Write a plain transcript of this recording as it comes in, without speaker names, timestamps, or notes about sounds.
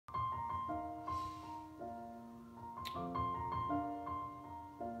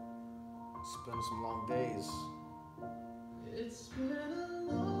It's been some long days. It's been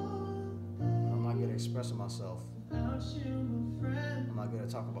a long day. I'm not good at expressing myself. Without you, my friend. I'm not good at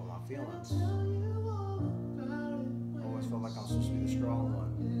talking about my feelings. Tell you all about it I when always felt like I'm I supposed to be the see strong you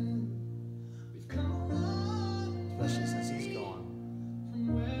one, again. We've come a long way especially since he's gone.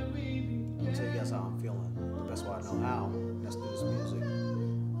 from where we I'm gonna tell you began. guys how I'm feeling. The best way I know how. And that's through this music.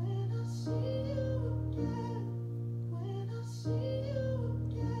 When I see you again, when I see you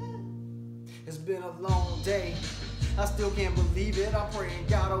again. It's been a long day. I still can't believe it. I'm praying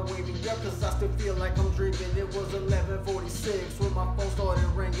God will wake me up, cause I still feel like I'm dreaming. It was 11:46 when my phone started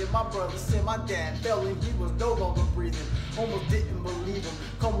ringing. My brother said my dad fell and he was no longer breathing. Almost didn't believe him.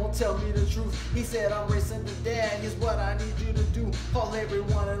 Come on, tell me the truth. He said I'm racing to dad. Here's what I need you to do. Call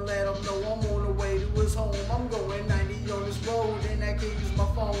everyone and let them know I'm on the way to his home. I'm going 90 on this road and I can't use my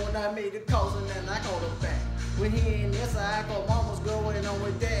phone. I made the calls and then I called him back. When he ain't there, so I called mama's going on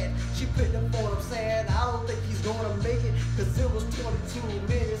with dad. She picked up phone up saying I don't think he's gonna make it, cause it was 22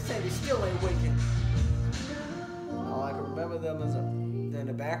 minutes and he still ain't waking. All I can remember them is in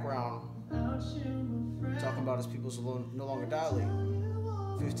the background talking about his people no longer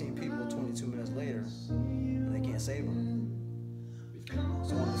dilating. 15 people 22 minutes later and they can't save him.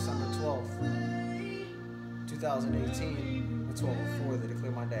 So on December 12th, 2018 at 12:04 they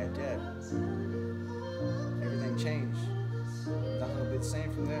declared my dad dead. Everything changed. Nothing will be the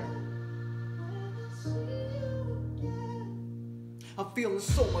same from there. I'm feeling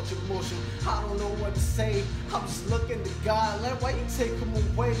so much emotion, I don't know what to say. I'm just looking to God, like why you take him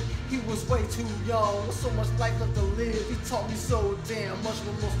away? He was way too young, with so much life left to live. He taught me so damn much,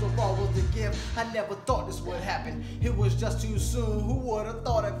 but most of all was the gift. I never thought this would happen, it was just too soon. Who would have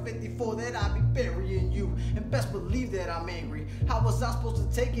thought at 54 that I'd be burying you? And best believe that I'm angry. How was I supposed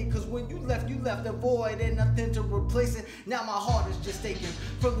to take it? Cause when you left a void and nothing to replace it. Now my heart is just aching.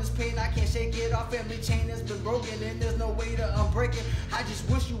 From this pain I can't shake it. Our family chain has been broken and there's no way to unbreak it. I just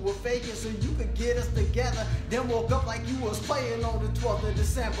wish you were faking so you could get us together. Then woke up like you was playing on the 12th of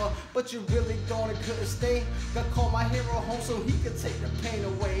December. But you really gone and couldn't stay. Got call my hero home so he could take the pain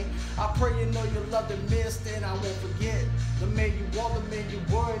away. I pray you know you loved and missed and I won't forget the man you are, the man you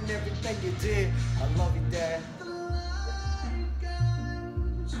were, and everything you did. I love you, Dad.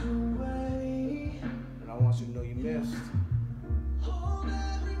 And I want you to know you missed.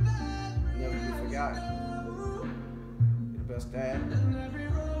 Never be forgotten. You're the best dad